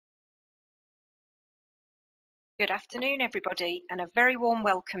Good afternoon, everybody, and a very warm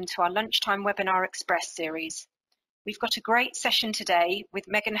welcome to our Lunchtime Webinar Express series. We've got a great session today with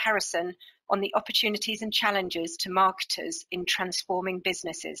Megan Harrison on the opportunities and challenges to marketers in transforming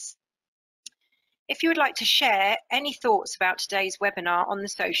businesses. If you would like to share any thoughts about today's webinar on the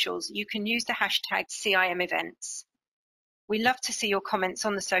socials, you can use the hashtag CIMEvents. We love to see your comments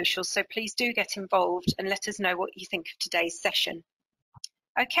on the socials, so please do get involved and let us know what you think of today's session.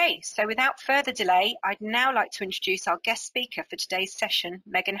 Okay, so without further delay, I'd now like to introduce our guest speaker for today's session,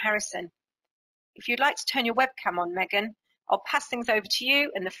 Megan Harrison. If you'd like to turn your webcam on, Megan, I'll pass things over to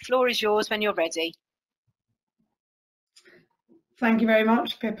you and the floor is yours when you're ready. Thank you very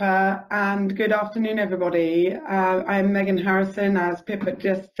much, Pippa, and good afternoon, everybody. I'm Megan Harrison, as Pippa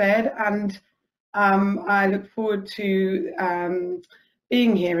just said, and I look forward to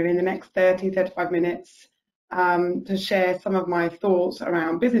being here in the next 35 minutes to share some of my thoughts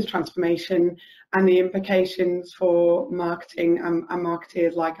around business transformation and the implications for marketing and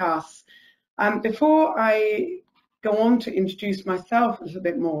marketeers like us. Before I go on to introduce myself a little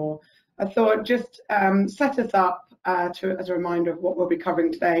bit more, I thought just set us up as a reminder of what we'll be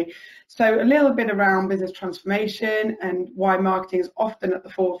covering today. So a little bit around business transformation and why marketing is often at the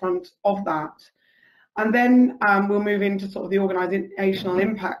forefront of that. And then we'll move into sort of the organisational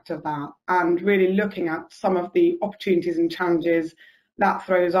impact of that and really looking at some of the opportunities and challenges that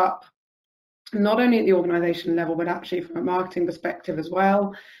throws up, not only at the organisation level, but actually from a marketing perspective as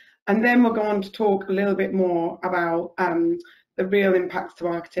well. And then we'll go on to talk a little bit more about the real impacts to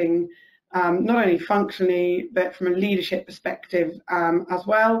marketing, not only functionally, but from a leadership perspective as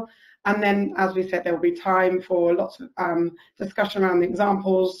well. And then, as we said, there will be time for lots of discussion around the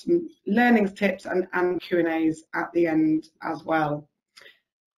examples, some learnings tips and Q&As at the end as well.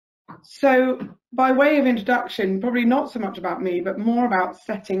 So by way of introduction, probably not so much about me, but more about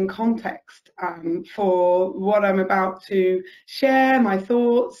setting context for what I'm about to share, my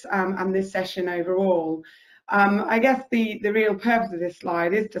thoughts and this session overall. I guess the real purpose of this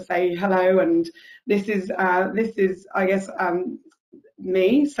slide is to say hello, and this is I guess,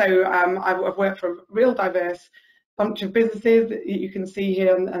 me. So I've worked for a real diverse bunch of businesses that you can see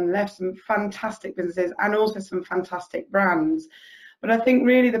here and left, some fantastic businesses and also some fantastic brands. But I think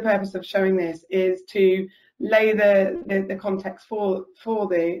really the purpose of showing this is to lay the context for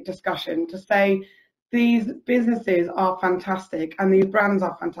the discussion, to say these businesses are fantastic and these brands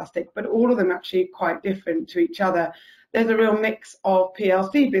are fantastic, but all of them actually quite different to each other. There's a real mix of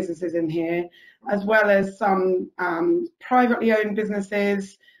PLC businesses in here, as well as some privately owned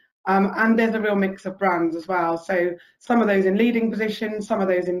businesses, and there's a real mix of brands as well. So some of those in leading position, some of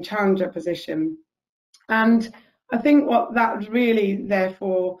those in challenger position. And I think what that really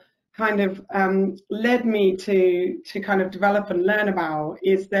therefore kind of led me to kind of develop and learn about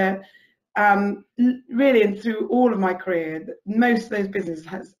is that really, and through all of my career, most of those businesses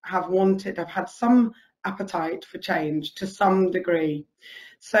have had some appetite for change to some degree.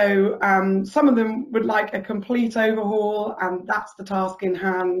 So some of them would like a complete overhaul, and that's the task in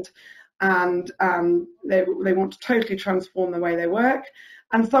hand, and they want to totally transform the way they work.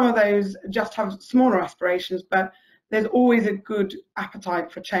 And some of those just have smaller aspirations, but there's always a good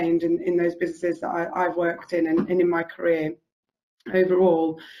appetite for change in those businesses that I've worked in and in my career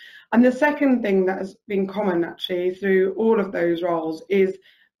overall. And the second thing that has been common actually through all of those roles is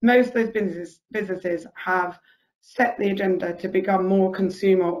most of those businesses have set the agenda to become more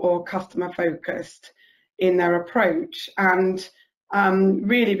consumer or customer focused in their approach and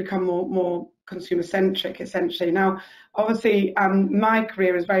really become more consumer centric essentially. Now, obviously, my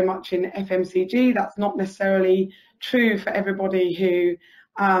career is very much in FMCG. That's not necessarily true for everybody who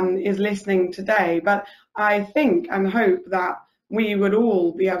is listening today, but I think and hope that we would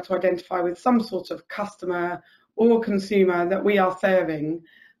all be able to identify with some sort of customer or consumer that we are serving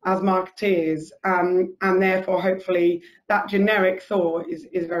as marketeers, and therefore hopefully that generic thought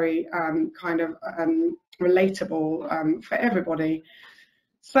is very kind of relatable for everybody.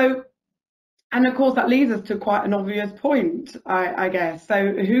 So, and of course that leads us to quite an obvious point, I guess.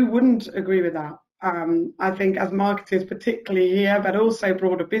 So who wouldn't agree with that? I think as marketers particularly here, but also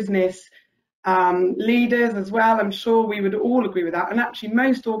broader business leaders as well, I'm sure we would all agree with that. And actually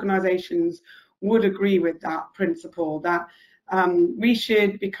most organisations would agree with that principle, that we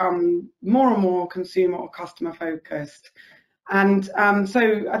should become more and more consumer or customer focused. And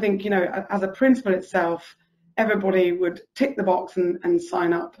so I think, as a principle itself, everybody would tick the box and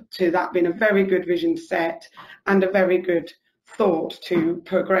sign up to that being a very good vision to set and a very good thought to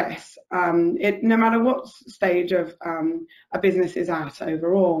progress, no matter what stage of a business is at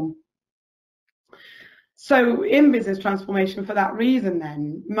overall. So in business transformation, for that reason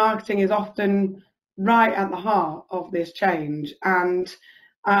then, marketing is often right at the heart of this change, and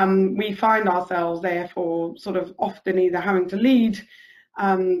we find ourselves therefore sort of often either having to lead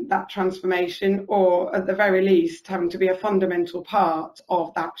that transformation, or at the very least having to be a fundamental part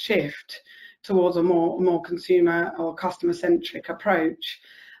of that shift towards a more consumer or customer centric approach.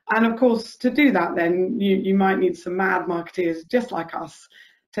 And of course, to do that, then you might need some mad marketeers just like us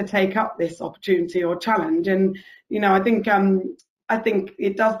to take up this opportunity or challenge. And I think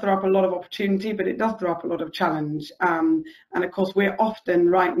it does throw up a lot of opportunity, but it does throw up a lot of challenge. And of course, we're often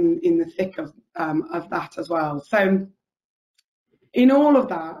right in the thick of that as well. So in all of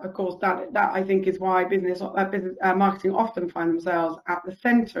that, of course, that I think is why marketing often find themselves at the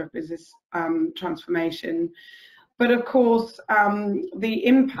centre of business transformation. But of course, the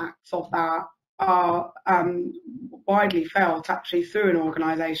impacts of that are widely felt actually through an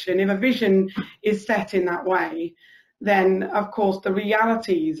organisation. If a vision is set in that way, then of course the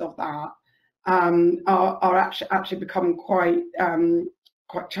realities of that are actually become quite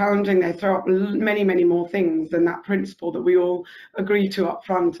challenging. They throw up many more things than that principle that we all agree to up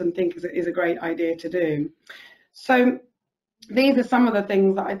front and think is a great idea to do. So these are some of the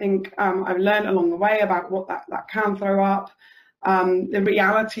things that I think I've learned along the way about what that can throw up. The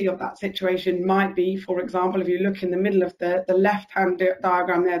reality of that situation might be, for example, if you look in the middle of the left-hand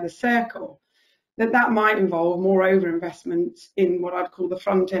diagram there, the circle, that might involve more overinvestment in what I'd call the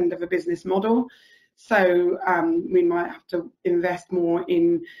front end of a business model. So we might have to invest more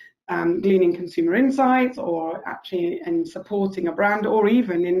in gleaning consumer insights, or actually in supporting a brand, or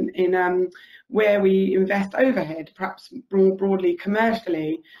even in where we invest overhead, perhaps more broadly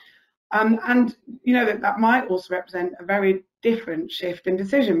commercially. And that might also represent a very different shift in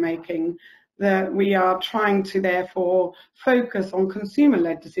decision making, that we are trying to therefore focus on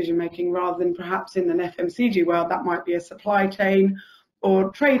consumer-led decision making rather than perhaps in an FMCG world that might be a supply chain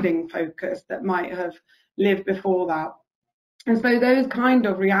or trading focus that might have lived before that. And so those kind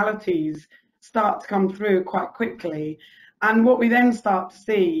of realities start to come through quite quickly. And what we then start to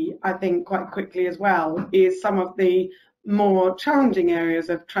see, I think, quite quickly as well, is some of the more challenging areas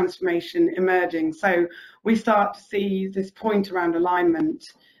of transformation emerging. So we start to see this point around alignment.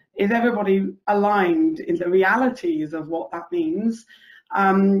 Is everybody aligned in the realities of what that means?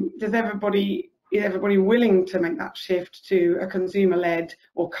 Is everybody willing to make that shift to a consumer-led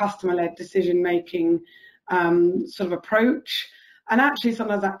or customer-led decision-making sort of approach? And actually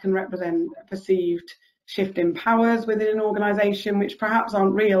sometimes that can represent a perceived shift in powers within an organisation, which perhaps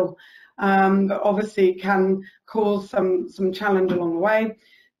aren't real, but obviously can cause some challenge along the way.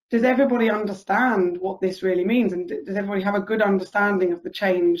 Does everybody understand what this really means, and does everybody have a good understanding of the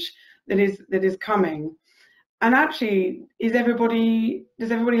change that is coming? And actually, does everybody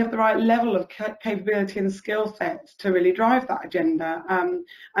have the right level of capability and skill set to really drive that agenda? And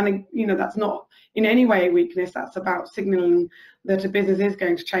that's not in any way a weakness. That's about signalling that a business is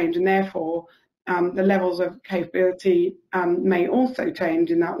going to change, and therefore the levels of capability may also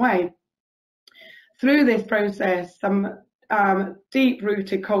change in that way. Through this process, some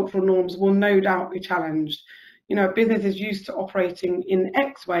deep-rooted cultural norms will no doubt be challenged. A business is used to operating in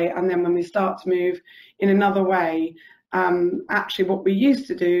X way, and then when we start to move in another way, actually what we used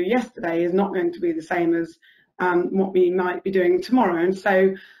to do yesterday is not going to be the same as what we might be doing tomorrow. And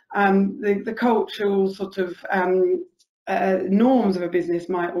so the cultural sort of norms of a business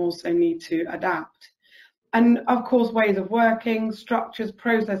might also need to adapt. And of course, ways of working, structures,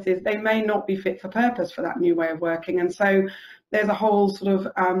 processes, they may not be fit for purpose for that new way of working. And so there's a whole sort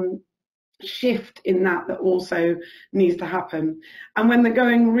of shift in that also needs to happen. And when the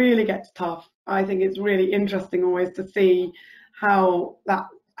going really gets tough, I think it's really interesting always to see how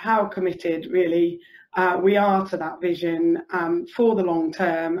committed really we are to that vision for the long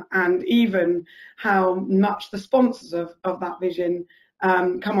term, and even how much the sponsors of that vision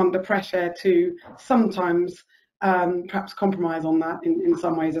come under pressure to sometimes perhaps compromise on that in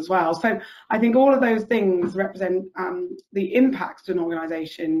some ways as well. So I think all of those things represent the impacts to an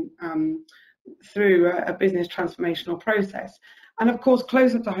organisation through a business transformational process. And of course,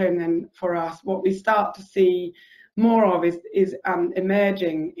 closer to home then for us, what we start to see more of is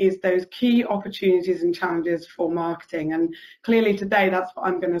emerging is those key opportunities and challenges for marketing. And clearly today, that's what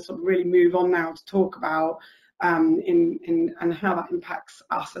I'm going to sort of really move on now to talk about and how that impacts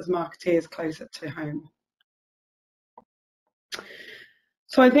us as marketeers closer to home.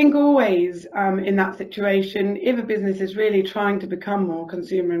 So I think always in that situation, if a business is really trying to become more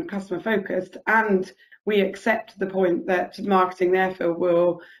consumer and customer focused, and we accept the point that marketing therefore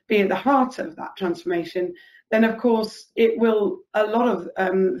will be at the heart of that transformation, then of course a lot of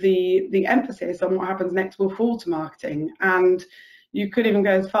the emphasis on what happens next will fall to marketing. And you could even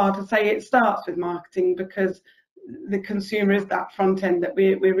go as far to say it starts with marketing, because the consumer is that front end that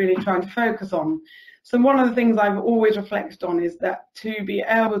we're really trying to focus on. So one of the things I've always reflected on is that to be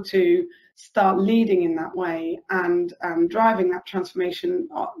able to start leading in that way and driving that transformation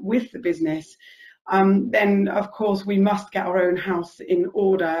with the business, then of course we must get our own house in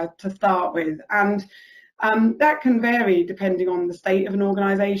order to start with. And that can vary depending on the state of an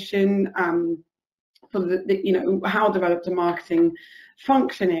organisation, for how developed a marketing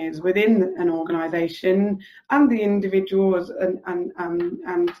function is within an organisation, and the individuals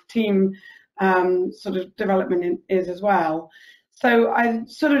and team sort of development is as well. So I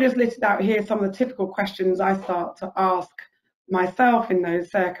sort of just listed out here some of the typical questions I start to ask myself in those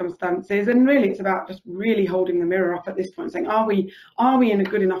circumstances, and really it's about just really holding the mirror up at this point, saying, are we in a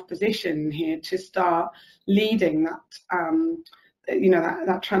good enough position here to start leading that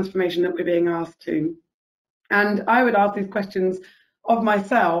that transformation that we're being asked to? And I would ask these questions of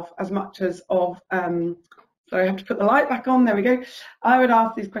myself as much as of sorry, I have to put the light back on, there we go. I would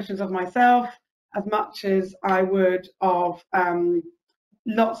ask these questions of myself as much as I would of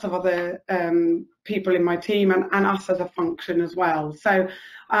lots of other people in my team, and us as a function as well. So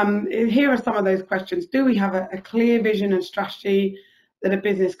here are some of those questions. Do we have a clear vision and strategy that a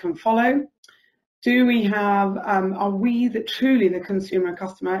business can follow? Do we have, are we truly the consumer and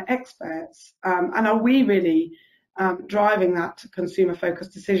customer experts? And are we really driving that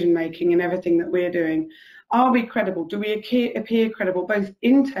consumer-focused decision-making in everything that we're doing? Are we credible? Do we appear credible both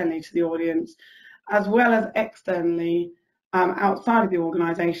internally to the audience as well as externally outside of the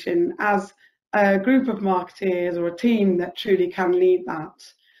organisation as a group of marketeers or a team that truly can lead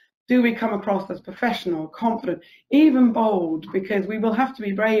that? Do we come across as professional, confident, even bold? Because we will have to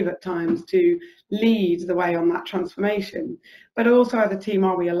be brave at times to lead the way on that transformation. But also as a team,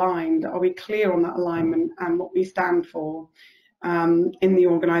 are we aligned? Are we clear on that alignment and what we stand for in the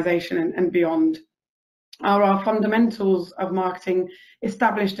organisation and beyond? Are our fundamentals of marketing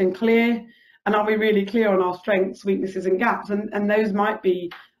established and clear? And are we really clear on our strengths, weaknesses and gaps? And those might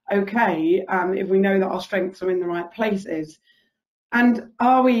be okay if we know that our strengths are in the right places. And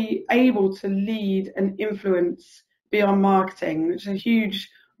are we able to lead and influence beyond marketing, which is a huge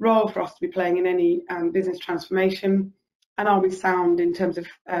role for us to be playing in any business transformation? And are we sound in terms of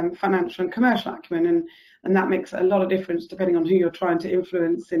financial and commercial acumen? And that makes a lot of difference depending on who you're trying to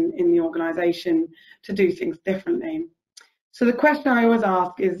influence in the organisation to do things differently. So the question I always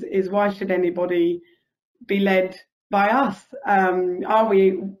ask is why should anybody be led by us? Are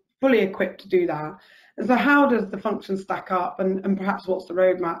we fully equipped to do that? And so how does the function stack up, and perhaps what's the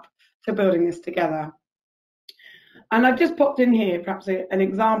roadmap to building this together? And I've just popped in here perhaps an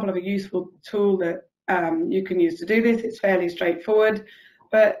example of a useful tool that you can use to do this. It's fairly straightforward,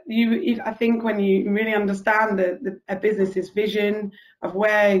 but I think when you really understand a business's vision of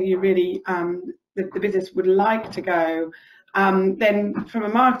where you really the business would like to go, then from a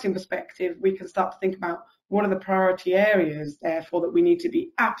marketing perspective, we can start to think about what are the priority areas, therefore, that we need to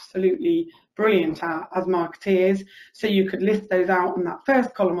be absolutely brilliant at as marketeers. So you could list those out on that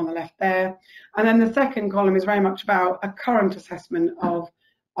first column on the left there. And then the second column is very much about a current assessment of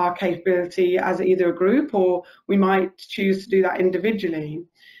our capability as either a group, or we might choose to do that individually.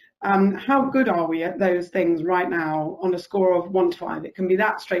 How good are we at those things right now on a score of 1 to 5? It can be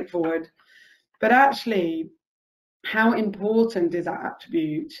that straightforward. But actually, how important is that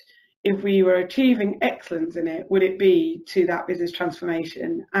attribute? If we were achieving excellence in it, would it be to that business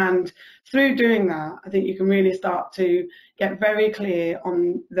transformation? And through doing that, I think you can really start to get very clear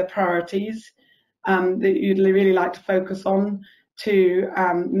on the priorities that you'd really like to focus on to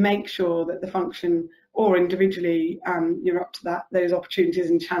make sure that the function or individually you're up to those opportunities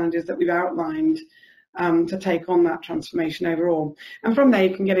and challenges that we've outlined to take on that transformation overall. And from there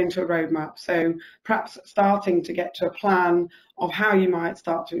you can get into a roadmap. So perhaps starting to get to a plan of how you might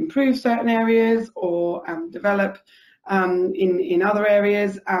start to improve certain areas or develop in other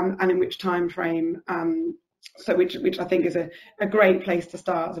areas and in which time frame, so which I think is a great place to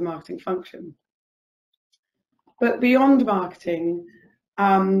start as a marketing function. But beyond marketing,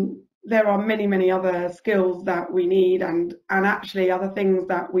 there are many, many other skills that we need and actually other things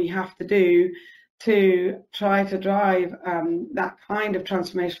that we have to do to try to drive that kind of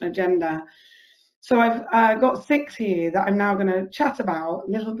transformation agenda. So I've got 6 here that I'm now going to chat about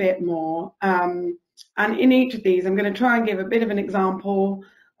a little bit more. And in each of these, I'm going to try and give a bit of an example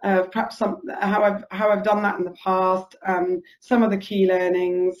of perhaps how I've done that in the past, some of the key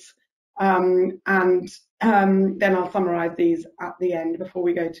learnings, and then I'll summarise these at the end before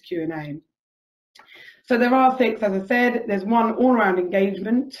we go to Q&A. So there are 6, as I said. There's 1, all-around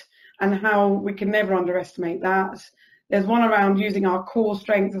engagement, and how we can never underestimate that. There's one around using our core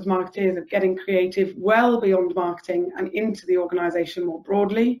strengths as marketeers of getting creative well beyond marketing and into the organisation more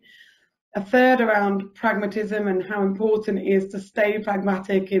broadly. A third around pragmatism and how important it is to stay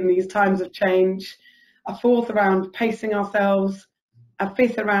pragmatic in these times of change. A fourth around pacing ourselves. A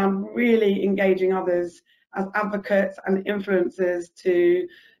fifth around really engaging others as advocates and influencers to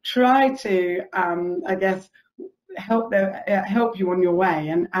try to, I guess, help you on your way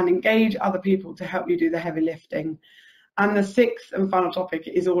and engage other people to help you do the heavy lifting. And the sixth and final topic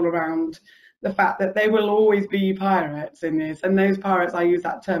is all around the fact that there will always be pirates in this, and those pirates, I use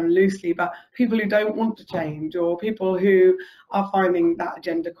that term loosely, but people who don't want to change or people who are finding that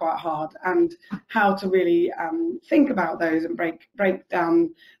agenda quite hard, and how to really think about those and break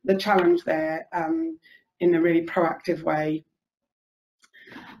down the challenge there in a really proactive way.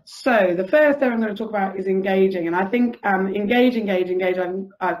 So the first area I'm going to talk about is engaging, and I think engage.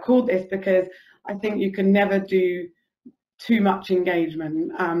 I've called this because I think you can never do too much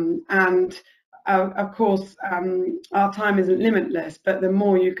engagement, and of course our time isn't limitless, but the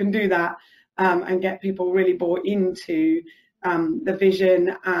more you can do that and get people really bought into the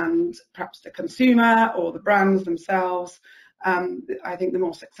vision and perhaps the consumer or the brands themselves, I think the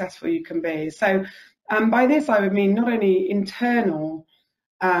more successful you can be. So by this I would mean not only internal,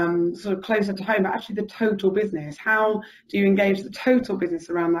 sort of closer to home, but actually the total business. How do you engage the total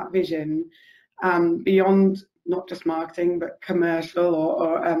business around that vision, beyond not just marketing, but commercial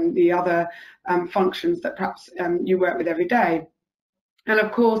or the other functions that perhaps you work with every day? And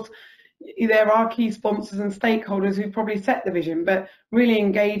of course, there are key sponsors and stakeholders who probably set the vision, but really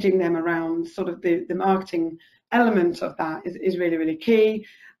engaging them around sort of the marketing element of that is really, really key,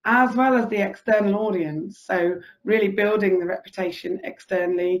 as well as the external audience. So really building the reputation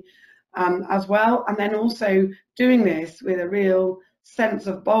externally as well, and then also doing this with a real sense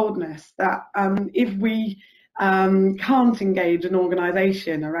of boldness that if we can't engage an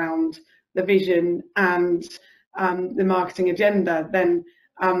organisation around the vision and the marketing agenda, then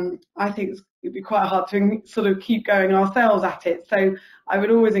I think it'd be quite hard to sort of keep going ourselves at it. So I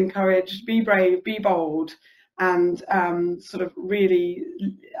would always encourage, be brave, be bold, and sort of really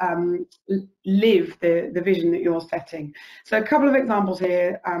live the vision that you're setting. So a couple of examples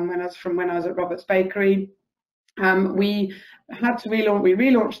here. When I was at Robert's Bakery, we had to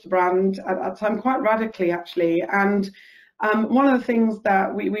relaunched the brand at that time quite radically, actually. And one of the things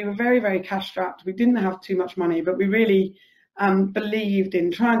that we were very, very cash strapped. We didn't have too much money, but we really believed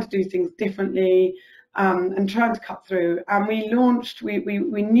in trying to do things differently and trying to cut through. And we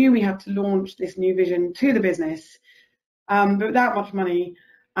knew we had to launch this new vision to the business, but without much money,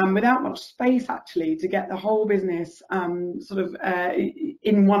 without much space actually to get the whole business sort of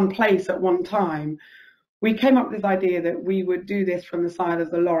in one place at one time. We came up with this idea that we would do this from the side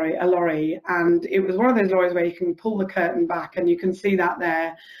of a lorry, and it was one of those lorries where you can pull the curtain back and you can see that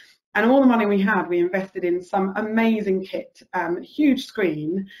there. And all the money we had, we invested in some amazing kit, huge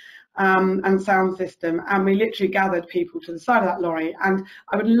screen and sound system, and we literally gathered people to the side of that lorry. And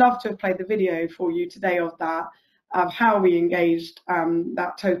I would love to have played the video for you today of that, of how we engaged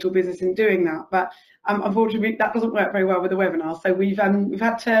that total business in doing that. But unfortunately, that doesn't work very well with the webinar, so we've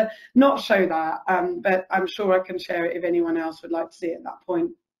had to not show that, but I'm sure I can share it if anyone else would like to see it at that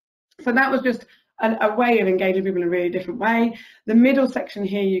point. So that was just a way of engaging people in a really different way. The middle section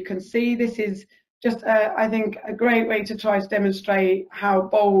here, you can see this is just, I think, a great way to try to demonstrate how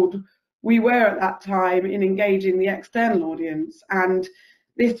bold we were at that time in engaging the external audience. And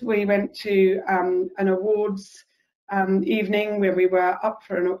this, we went to an awards evening where we were up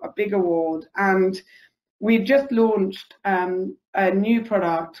for a big award, and we just launched a new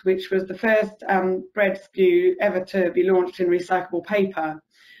product, which was the first bread SKU ever to be launched in recyclable paper.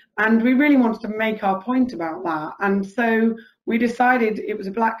 And we really wanted to make our point about that. And so we decided it was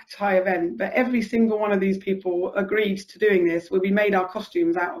a black tie event, but every single one of these people agreed to doing this. We made our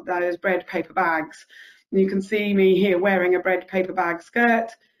costumes out of those bread paper bags. And you can see me here wearing a bread paper bag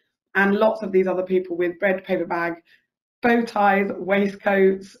skirt, and lots of these other people with bread paper bag bow ties,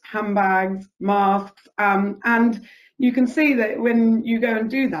 waistcoats, handbags, masks, and you can see that when you go and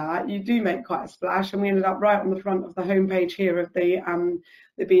do that, you do make quite a splash. And we ended up right on the front of the homepage here of the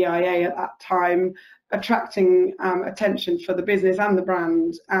BIA at that time, attracting attention for the business and the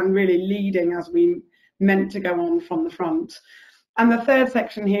brand, and really leading as we meant to go on from the front. And the third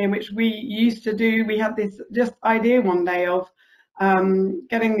section here, which we used to do, we had this just idea one day of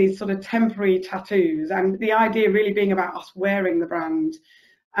getting these sort of temporary tattoos, and the idea really being about us wearing the brand.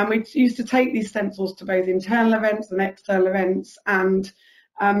 And we used to take these stencils to both internal events and external events, and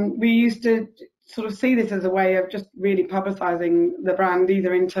we used to sort of see this as a way of just really publicising the brand,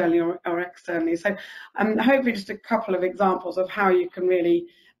 either internally or externally. So hopefully just a couple of examples of how you can really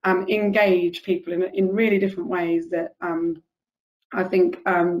engage people in really different ways that I think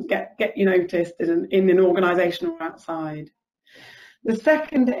get you noticed in an organisation or outside. The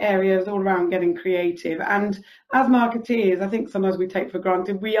second area is all around getting creative, and as marketeers, I think sometimes we take for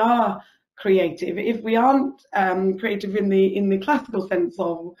granted we are creative. If we aren't creative in the classical sense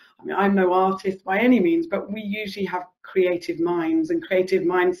of, I mean, I'm no artist by any means, but we usually have creative minds and creative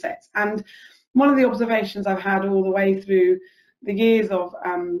mindsets. And one of the observations I've had all the way through the years of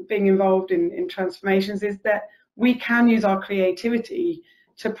being involved in transformations is that we can use our creativity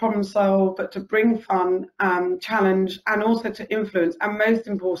to problem solve, but to bring fun, challenge, and also to influence, and most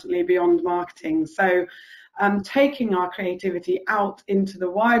importantly, beyond marketing. So taking our creativity out into the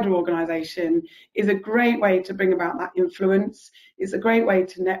wider organisation is a great way to bring about that influence. It's a great way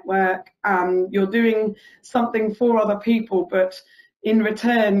to network. You're doing something for other people, but in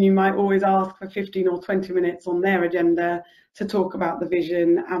return, you might always ask for 15 or 20 minutes on their agenda to talk about the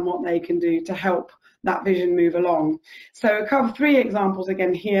vision and what they can do to help that vision move along. So three examples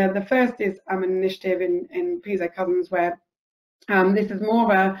again here. The first is an initiative in Piso Cousins where this is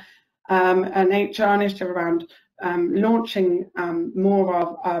more of an HR initiative around launching more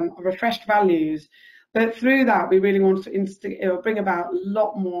of refreshed values. But through that, we really want to bring about a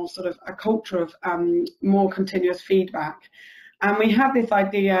lot more sort of a culture of more continuous feedback. And we have this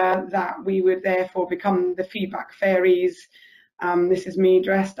idea that we would therefore become the feedback fairies. This is me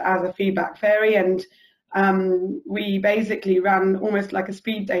dressed as a feedback fairy, and we basically ran almost like a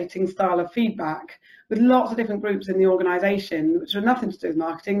speed dating style of feedback with lots of different groups in the organisation, which had nothing to do with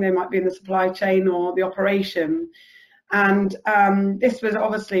marketing. They might be in the supply chain or the operation. And this was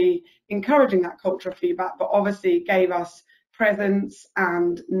obviously encouraging that culture of feedback, but obviously gave us presence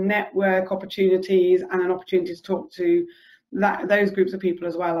and network opportunities and an opportunity to talk to those groups of people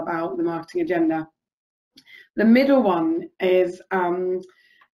as well about the marketing agenda. The middle one is going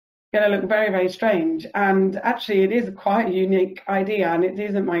to look very, very strange, and actually it is quite a unique idea, and it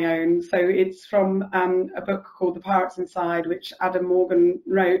isn't my own. So it's from a book called The Pirates Inside, which Adam Morgan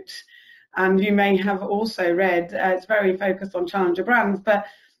wrote, and you may have also read. It's very focused on challenger brands, but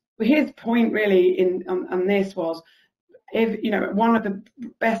his point really on this was, if one of the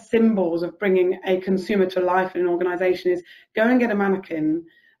best symbols of bringing a consumer to life in an organisation is go and get a mannequin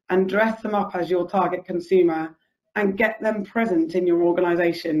and dress them up as your target consumer and get them present in your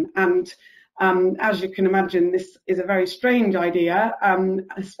organisation. And as you can imagine, this is a very strange idea,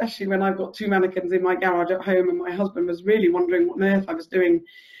 especially when I've got two mannequins in my garage at home and my husband was really wondering what on earth I was doing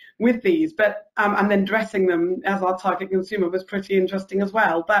with these. But and then dressing them as our target consumer was pretty interesting as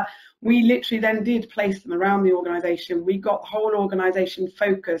well. But we literally then did place them around the organisation. We got the whole organisation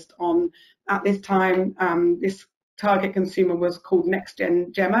focused on, at this time, this target consumer was called Next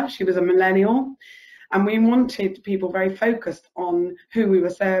Gen Gemma. She was a millennial, and we wanted people very focused on who we were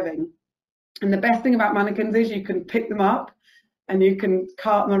serving. And the best thing about mannequins is you can pick them up and you can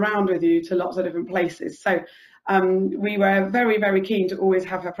cart them around with you to lots of different places. So we were very, very keen to always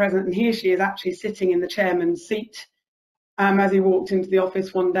have her present, and here she is actually sitting in the chairman's seat. As he walked into the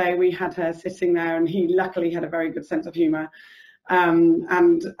office one day, we had her sitting there, and he luckily had a very good sense of humour.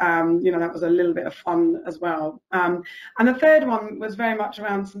 That was a little bit of fun as well. And the third one was very much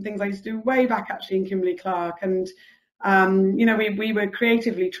around some things I used to do way back actually in Kimberly-Clark. And we were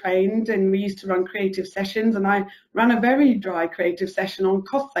creatively trained, and we used to run creative sessions, and I ran a very dry creative session on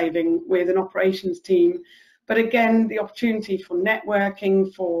cost saving with an operations team. But again, the opportunity for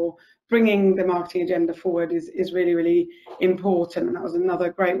networking, for bringing the marketing agenda forward is really, really important, and that was another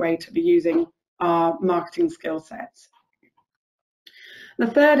great way to be using our marketing skill sets. The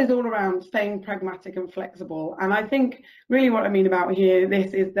third is all around staying pragmatic and flexible, and I think really what I mean about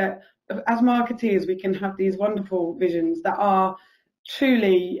this is that as marketeers we can have these wonderful visions that are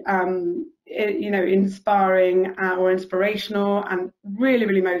truly inspiring or inspirational and really,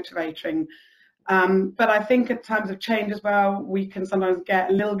 really motivating. But I think at times of change as well, we can sometimes get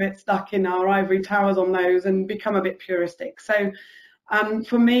a little bit stuck in our ivory towers on those and become a bit puristic. So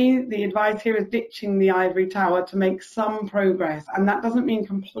for me, the advice here is ditching the ivory tower to make some progress. And that doesn't mean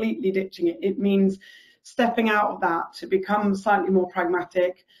completely ditching it. It means stepping out of that to become slightly more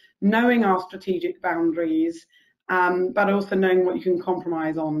pragmatic, knowing our strategic boundaries, but also knowing what you can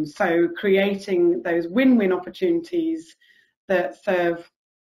compromise on. So creating those win-win opportunities that serve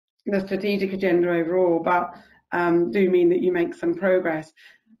the strategic agenda overall, but do mean that you make some progress.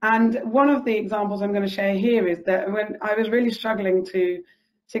 And one of the examples I'm going to share here is that when I was really struggling to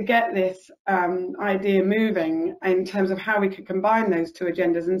to get this idea moving in terms of how we could combine those two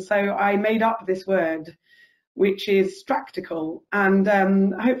agendas. And so I made up this word, which is stractical. And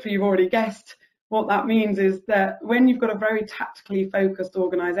hopefully you've already guessed what that means is that when you've got a very tactically focused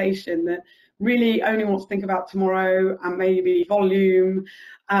organisation that really only wants to think about tomorrow and maybe volume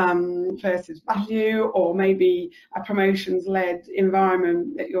versus value, or maybe a promotions-led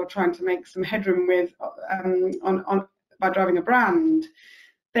environment that you're trying to make some headroom with by driving a brand,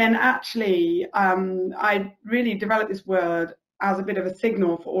 then actually I really developed this word as a bit of a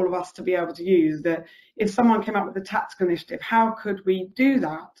signal for all of us to be able to use, that if someone came up with a tactical initiative, how could we do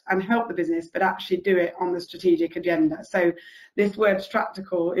that and help the business, but actually do it on the strategic agenda? So this word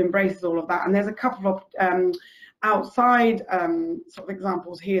stractical embraces all of that. And there's a couple of outside sort of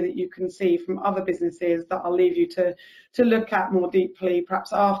examples here that you can see from other businesses that I'll leave you to look at more deeply,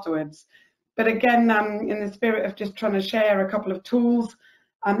 perhaps afterwards. But again, in the spirit of just trying to share a couple of tools,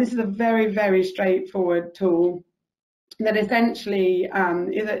 this is a very, very straightforward tool that essentially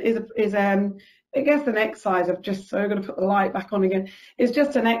is I guess an exercise of just, so I'm going to put the light back on again, it's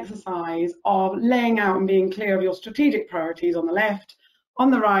just an exercise of laying out and being clear of your strategic priorities on the left,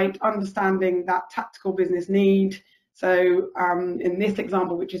 on the right, understanding that tactical business need. So in this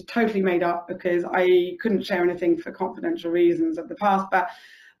example, which is totally made up because I couldn't share anything for confidential reasons of the past, but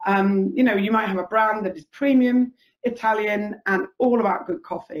you know, you might have a brand that is premium, Italian, and all about good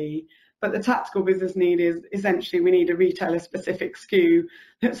coffee. But the tactical business need is essentially we need a retailer specific SKU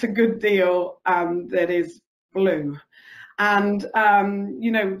that's a good deal that is blue. And,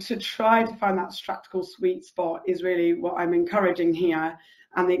 you know, to try to find that stractical sweet spot is really what I'm encouraging here.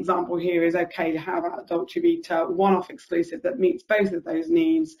 And the example here is, okay, how about a Dolce Vita one-off exclusive that meets both of those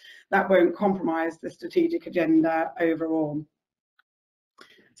needs that won't compromise the strategic agenda overall.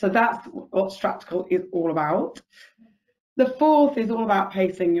 So that's what stractical is all about. The fourth is all about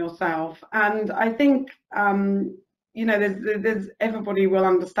pacing yourself, and I think you know, there's everybody will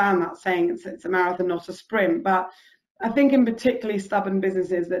understand that saying it's a marathon, not a sprint. But I think in particularly stubborn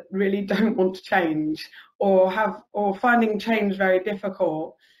businesses that really don't want to change or finding change very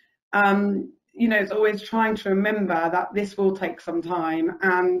difficult, you know, it's always trying to remember that this will take some time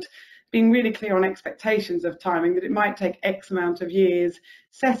and being really clear on expectations of timing, that it might take X amount of years,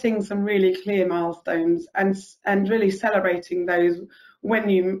 setting some really clear milestones and really celebrating those when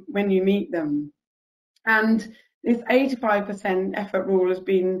you meet them. And this 85% effort rule has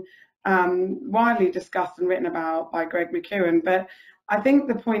been widely discussed and written about by Greg McKeown, but I think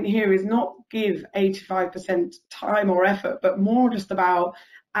the point here is not give 85% time or effort, but more just about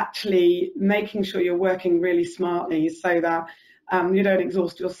actually making sure you're working really smartly so that you don't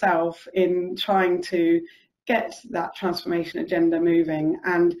exhaust yourself in trying to get that transformation agenda moving,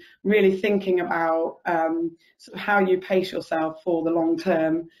 and really thinking about sort of how you pace yourself for the long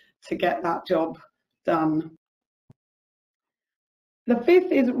term to get that job done. The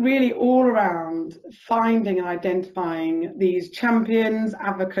fifth is really all around finding and identifying these champions,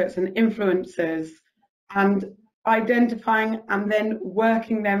 advocates and influencers, and identifying and then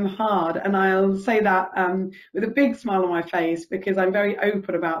working them hard. And I'll say that with a big smile on my face, because I'm very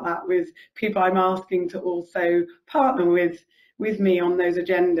open about that with people I'm asking to also partner with me on those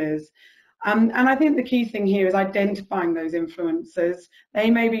agendas. And I think the key thing here is identifying those influencers.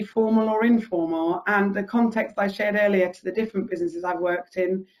 They may be formal or informal, and the context I shared earlier to the different businesses I've worked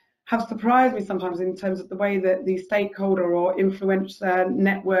in have surprised me sometimes in terms of the way that the stakeholder or influencer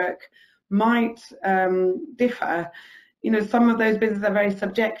network might differ. You know, some of those businesses are very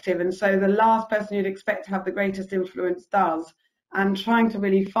subjective, and so the last person you'd expect to have the greatest influence does, and trying to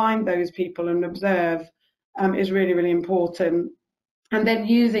really find those people and observe is really, really important. And then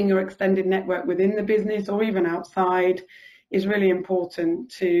using your extended network within the business or even outside is really important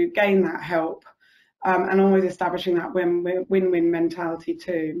to gain that help, and always establishing that win-win mentality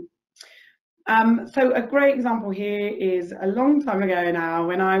too. So a great example here is a long time ago now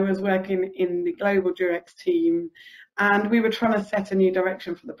when I was working in the global Durex team, and we were trying to set a new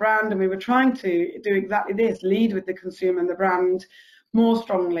direction for the brand, and we were trying to do exactly this, lead with the consumer and the brand more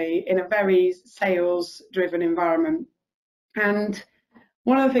strongly in a very sales-driven environment. And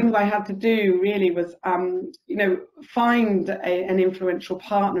one of the things I had to do really was, you know, find an influential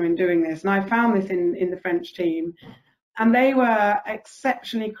partner in doing this. And I found this in the French team. And they were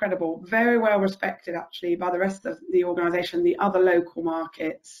exceptionally credible, very well respected actually by the rest of the organisation, the other local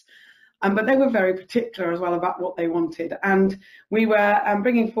markets. But they were very particular as well about what they wanted. And we were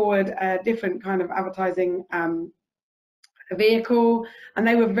bringing forward a different kind of advertising vehicle, and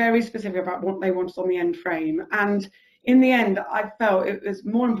they were very specific about what they wanted on the end frame. And in the end, I felt it was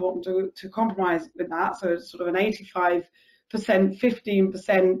more important to compromise with that. So it's sort of an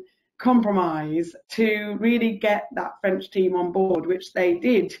 15% compromise to really get that French team on board, which they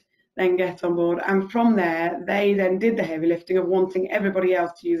did then get on board. And from there, they then did the heavy lifting of wanting everybody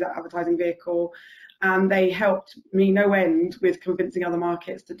else to use that advertising vehicle. And they helped me no end with convincing other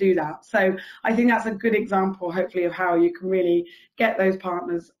markets to do that. So I think that's a good example, hopefully, of how you can really get those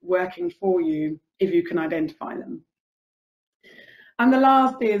partners working for you if you can identify them. And the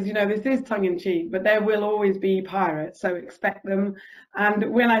last is, this is tongue-in-cheek, but there will always be pirates, so expect them.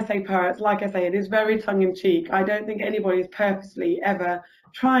 And when I say pirates, like I say, it is very tongue-in-cheek. I don't think anybody's purposely ever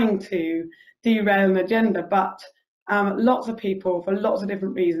trying to derail an agenda, but lots of people, for lots of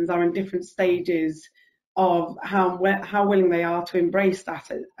different reasons, are in different stages of how willing they are to embrace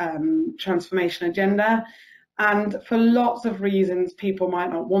that transformation agenda. And for lots of reasons, people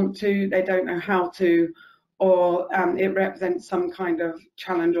might not want to, they don't know how to, or it represents some kind of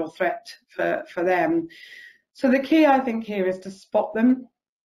challenge or threat for them. So the key, I think, here is to spot them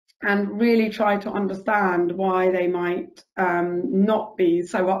and really try to understand why they might not be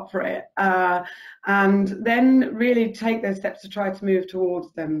so up for it, and then really take those steps to try to move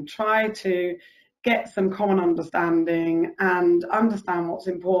towards them, try to get some common understanding and understand what's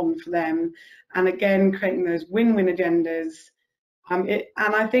important for them, and again creating those win-win agendas. And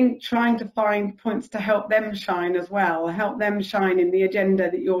I think trying to find points to help them shine as well, help them shine in the agenda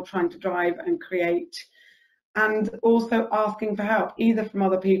that you're trying to drive and create, and also asking for help, either from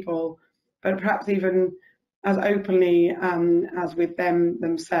other people, but perhaps even as openly as with them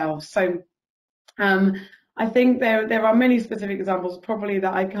themselves. So I think there are many specific examples probably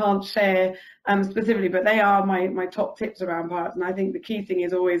that I can't share specifically, but they are my top tips around pirates. And I think the key thing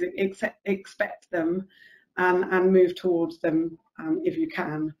is always expect them and move towards them if you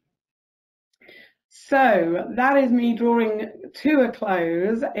can. So that is me drawing to a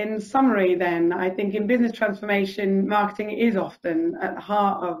close. In summary then, I think in business transformation, marketing is often at the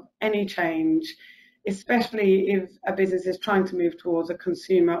heart of any change, especially if a business is trying to move towards a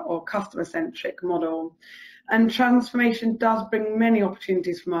consumer or customer-centric model. And transformation does bring many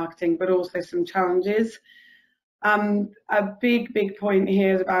opportunities for marketing, but also some challenges. A big point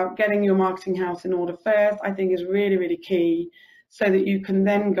here is about getting your marketing house in order first, I think is really, really key, so that you can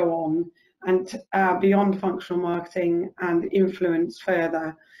then go on and beyond functional marketing and influence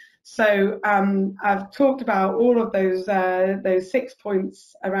further. So I've talked about all of those 6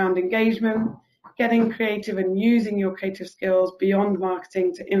 points around engagement, getting creative and using your creative skills beyond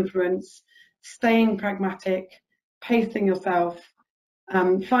marketing to influence, staying pragmatic, pacing yourself,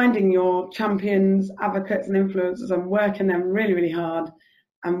 finding your champions, advocates and influencers and working them really, really hard,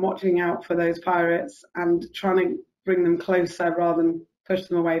 and watching out for those pirates and trying to bring them closer rather than push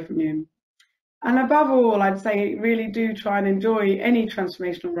them away from you. And above all, I'd say really do try and enjoy any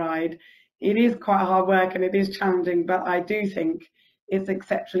transformational ride. It is quite hard work and it is challenging, but I do think it's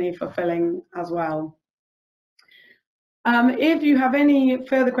exceptionally fulfilling as well. If you have any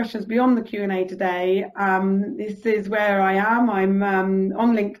further questions beyond the Q&A today, this is where I am. I'm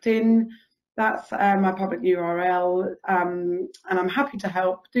on LinkedIn. That's my public URL, and I'm happy to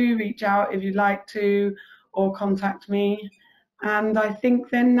help. Do reach out if you'd like to, or contact me. And I think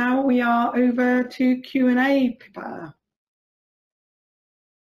then now we are over to Q&A, Pippa.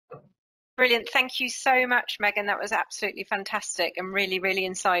 Brilliant. Thank you so much, Megan. That was absolutely fantastic and really, really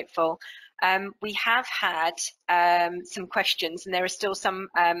insightful. We have had some questions, and there are still some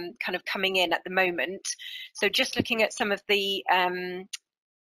kind of coming in at the moment. So just looking at some of the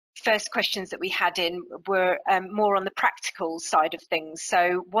first questions that we had in were more on the practical side of things.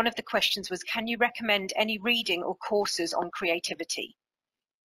 So one of the questions was, can you recommend any reading or courses on creativity?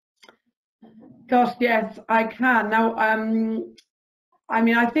 Gosh, yes, I can. Now, I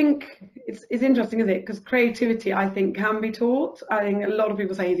mean, I think it's interesting, isn't it? Because creativity, I think, can be taught. I think a lot of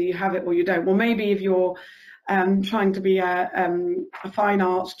people say either you have it or you don't. Well, maybe if you're trying to be a fine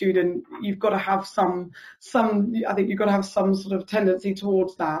art student, you've got to have some. I think you've got to have some sort of tendency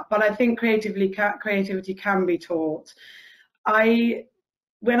towards that. But I think creativity can be taught.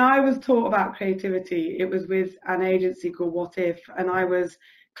 When I was taught about creativity, it was with an agency called What If, and I was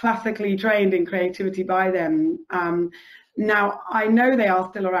classically trained in creativity by them. Now, I know they are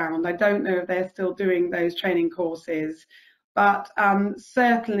still around. I don't know if they're still doing those training courses, but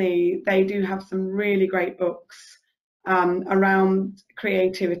certainly they do have some really great books around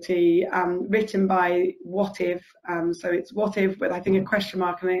creativity, written by What If. So it's What If with, I think, a question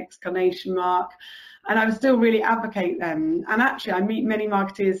mark and an exclamation mark. And I would still really advocate them. And actually, I meet many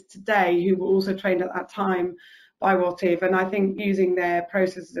marketers today who were also trained at that time by What If, and I think using their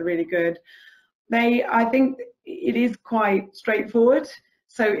processes are really good. I think it is quite straightforward.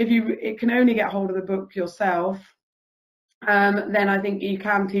 So if it can only get hold of the book yourself, then I think you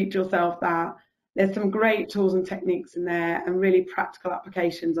can teach yourself that. There's some great tools and techniques in there and really practical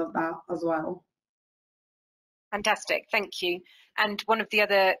applications of that as well. Fantastic, thank you. And one of the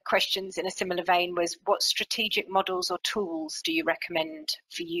other questions in a similar vein was, what strategic models or tools do you recommend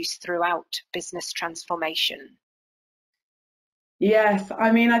for use throughout business transformation? Yes,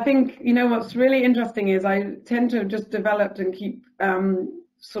 I mean, I think, you know, what's really interesting is I tend to have just developed and keep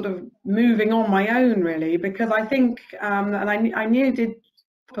sort of moving on my own, really, because I think, and I nearly did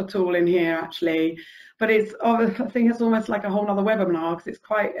put a tool in here actually, but I think it's almost like a whole other webinar because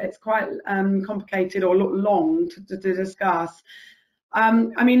it's quite complicated or long to discuss.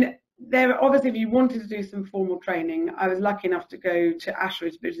 I mean, there obviously, if you wanted to do some formal training, I was lucky enough to go to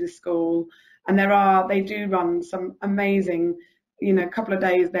Ashridge Business School, and they do run some amazing, you know, couple of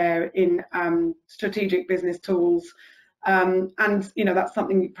days there in strategic business tools. And you know, that's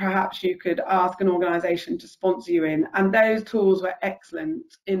something perhaps you could ask an organisation to sponsor you in. And those tools were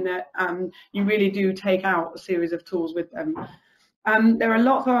excellent in that you really do take out a series of tools with them. There are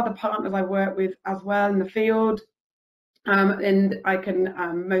lots of other partners I work with as well in the field. And I can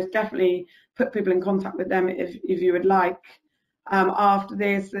most definitely put people in contact with them if you would like. After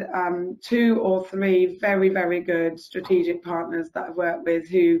this, 2 or 3 very, very good strategic partners that I've worked with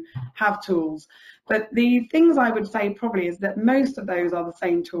who have tools. But the things I would say probably is that most of those are the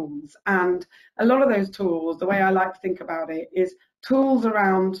same tools. And a lot of those tools, the way I like to think about it, is tools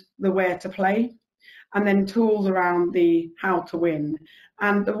around the where to play, and then tools around the how to win.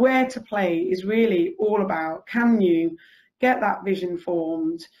 And the where to play is really all about, can you get that vision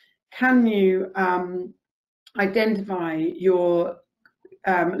formed? Can you identify your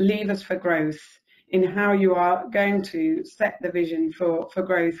levers for growth in how you are going to set the vision for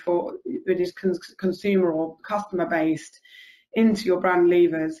growth for it is consumer or customer based into your brand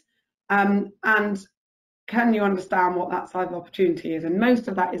levers? And can you understand what that side of opportunity is? And most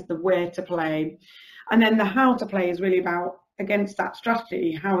of that is the where to play. And then the how to play is really about, against that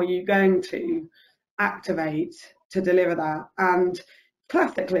strategy, how are you going to activate to deliver that? And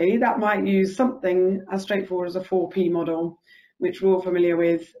classically, that might use something as straightforward as a 4P model, which we're all familiar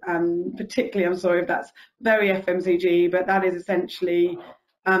with. Particularly, I'm sorry if that's very FMCG, but that is essentially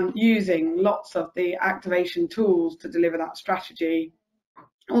using lots of the activation tools to deliver that strategy,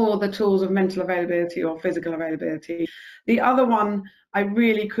 or the tools of mental availability or physical availability. The other one I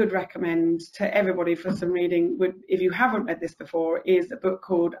really could recommend to everybody for some reading, if you haven't read this before, is a book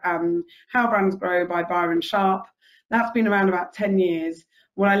called How Brands Grow by Byron Sharp. That's been around about 10 years.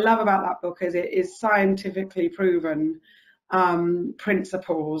 What I love about that book is it is scientifically proven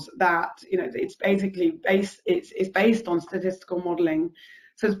principles that, you know, it's basically based on statistical modeling.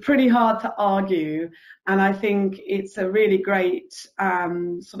 So it's pretty hard to argue, and I think it's a really great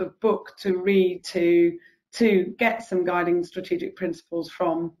sort of book to read to get some guiding strategic principles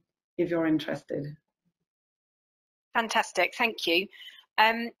from, if you're interested. Fantastic, thank you.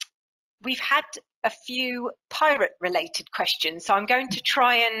 We've had a few pirate-related questions, so I'm going to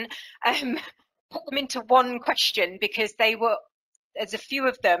try and put them into one question, because there's a few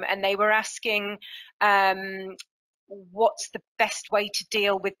of them, and they were asking what's the best way to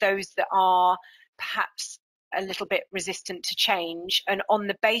deal with those that are perhaps a little bit resistant to change, and on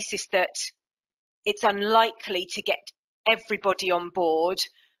the basis that it's unlikely to get everybody on board,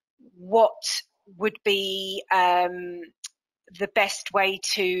 what would be the best way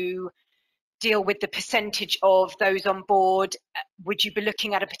to deal with the percentage of those on board? Would you be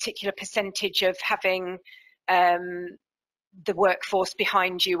looking at a particular percentage of having the workforce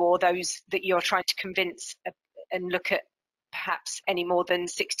behind you, or those that you're trying to convince, and look at perhaps any more than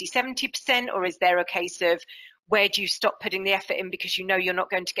 60-70%? Or is there a case of, where do you stop putting the effort in because you know you're not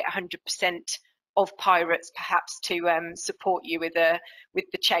going to get 100% of pirates perhaps to support you with the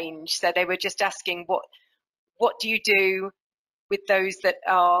change? So they were just asking, what do you do with those that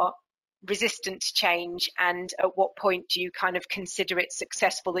are resistant to change, and at what point do you kind of consider it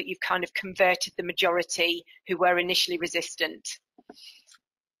successful that you've kind of converted the majority who were initially resistant?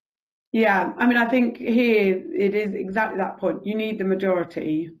 Yeah, I mean, I think here it is exactly that point. You need the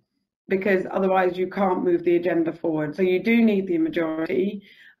majority, because otherwise you can't move the agenda forward. So you do need the majority.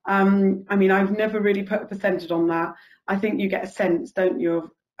 I mean, I've never really put a percentage on that. I think you get a sense, don't you,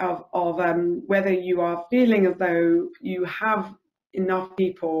 of whether you are feeling as though you have enough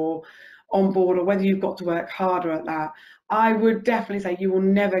people on board, or whether you've got to work harder at that. I would definitely say you will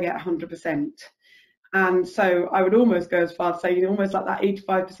never get 100%. And so I would almost go as far as saying, almost like that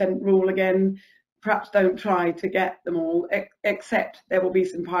 85% rule again, perhaps don't try to get them all, except there will be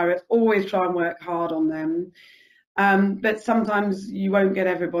some pirates. Always try and work hard on them. but sometimes you won't get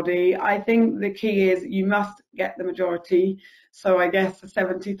everybody. I think the key is you must get the majority. So I guess a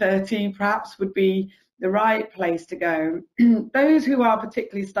 70-30 perhaps would be the right place to go. Those who are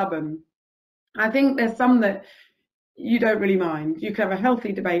particularly stubborn, I think there's some that you don't really mind. You can have a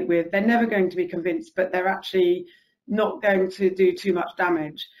healthy debate with. They're never going to be convinced, but they're actually not going to do too much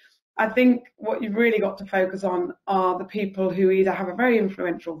damage. I think what you've really got to focus on are the people who either have a very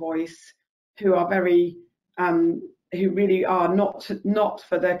influential voice, who are very who really are not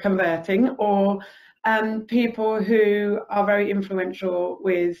for the converting, or people who are very influential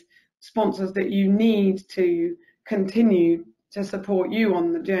with sponsors that you need to continue to support you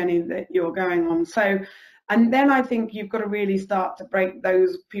on the journey that you're going on. So, and then I think you've got to really start to break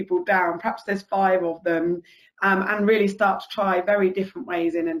those people down. Perhaps there's 5 of them, and really start to try very different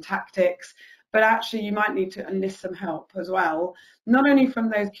ways in and tactics. But actually, you might need to enlist some help as well, not only from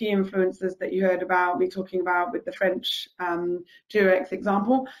those key influencers that you heard about me talking about with the French Durex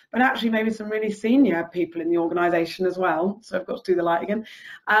example, but actually maybe some really senior people in the organisation as well. So I've got to do the light again.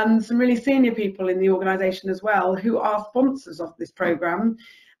 Some really senior people in the organisation as well who are sponsors of this programme.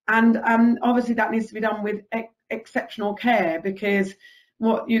 And obviously that needs to be done with exceptional care, because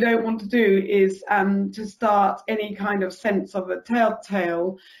what you don't want to do is to start any kind of sense of a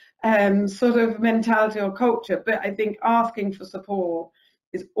telltale sort of mentality or culture. But I think asking for support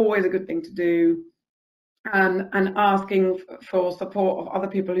is always a good thing to do, and asking for support of other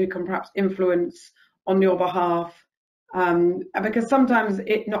people who can perhaps influence on your behalf, because sometimes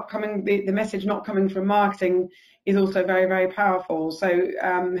the message not coming from marketing is also very, very powerful. So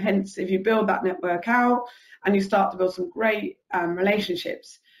hence, if you build that network out and you start to build some great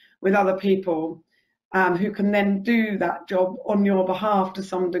relationships with other people who can then do that job on your behalf to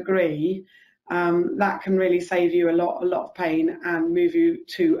some degree, that can really save you a lot of pain and move you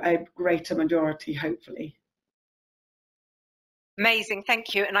to a greater majority, hopefully. Amazing,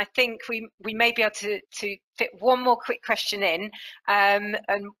 thank you. And I think we may be able to fit one more quick question in, and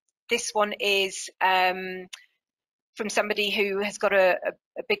this one is from somebody who has got a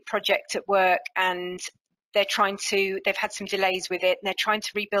big project at work, and they've had some delays with it, and they're trying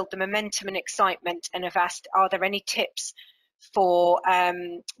to rebuild the momentum and excitement, and have asked, are there any tips for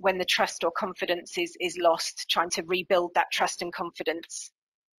when the trust or confidence is lost, trying to rebuild that trust and confidence?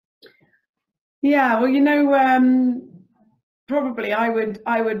 Yeah, well, probably I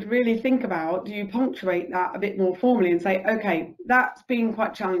would really think about, do you punctuate that a bit more formally and say, okay, that's been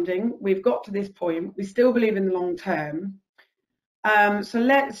quite challenging, we've got to this point, we still believe in the long term, so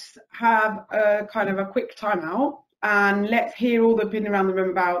let's have a kind of a quick time out, and let's hear all the opinion around the room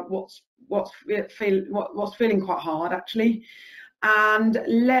about what's feeling quite hard actually, and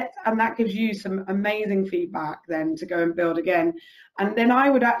that gives you some amazing feedback then to go and build again. And then I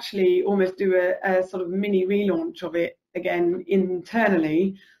would actually almost do a sort of mini relaunch of it again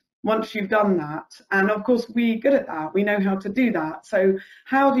internally once you've done that. And of course we're good at that, we know how to do that. So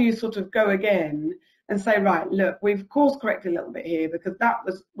how do you sort of go again and say, right, look, we've course corrected a little bit here, because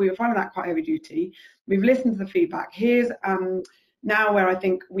we were finding that quite heavy duty, we've listened to the feedback, here's now where I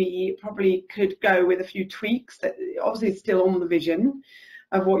think we probably could go with a few tweaks that obviously is still on the vision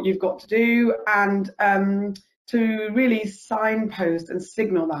of what you've got to do, and to really signpost and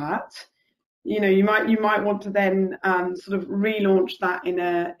signal that, you might want to then sort of relaunch that in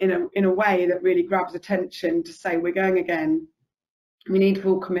a way that really grabs attention, to say, we're going again, we need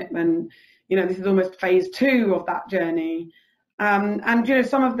full commitment, this is almost phase 2 of that journey, and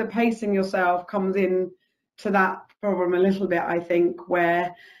some of the pacing yourself comes in to that problem a little bit, I think,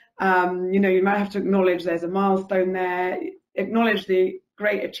 where you might have to acknowledge there's a milestone there, acknowledge the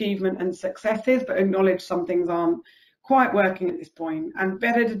great achievement and successes, but acknowledge some things aren't quite working at this point, and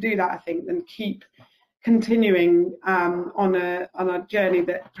better to do that, I think, than keep continuing on a journey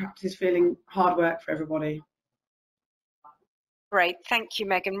that perhaps is feeling hard work for everybody. Great, thank you,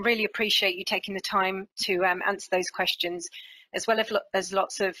 Megan. Really appreciate you taking the time to answer those questions, as well as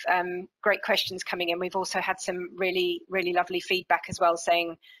lots of great questions coming in. We've also had some really, really lovely feedback as well,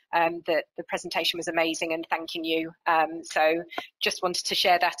 saying that the presentation was amazing and thanking you. So just wanted to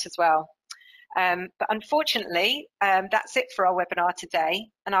share that as well. But unfortunately, that's it for our webinar today.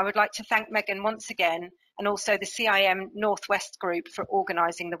 And I would like to thank Megan once again, and also the CIM Northwest Group for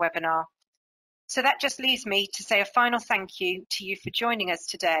organising the webinar. So that just leaves me to say a final thank you to you for joining us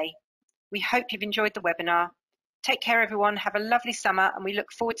today. We hope you've enjoyed the webinar. Take care, everyone. Have a lovely summer, and we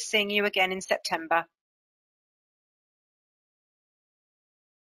look forward to seeing you again in September.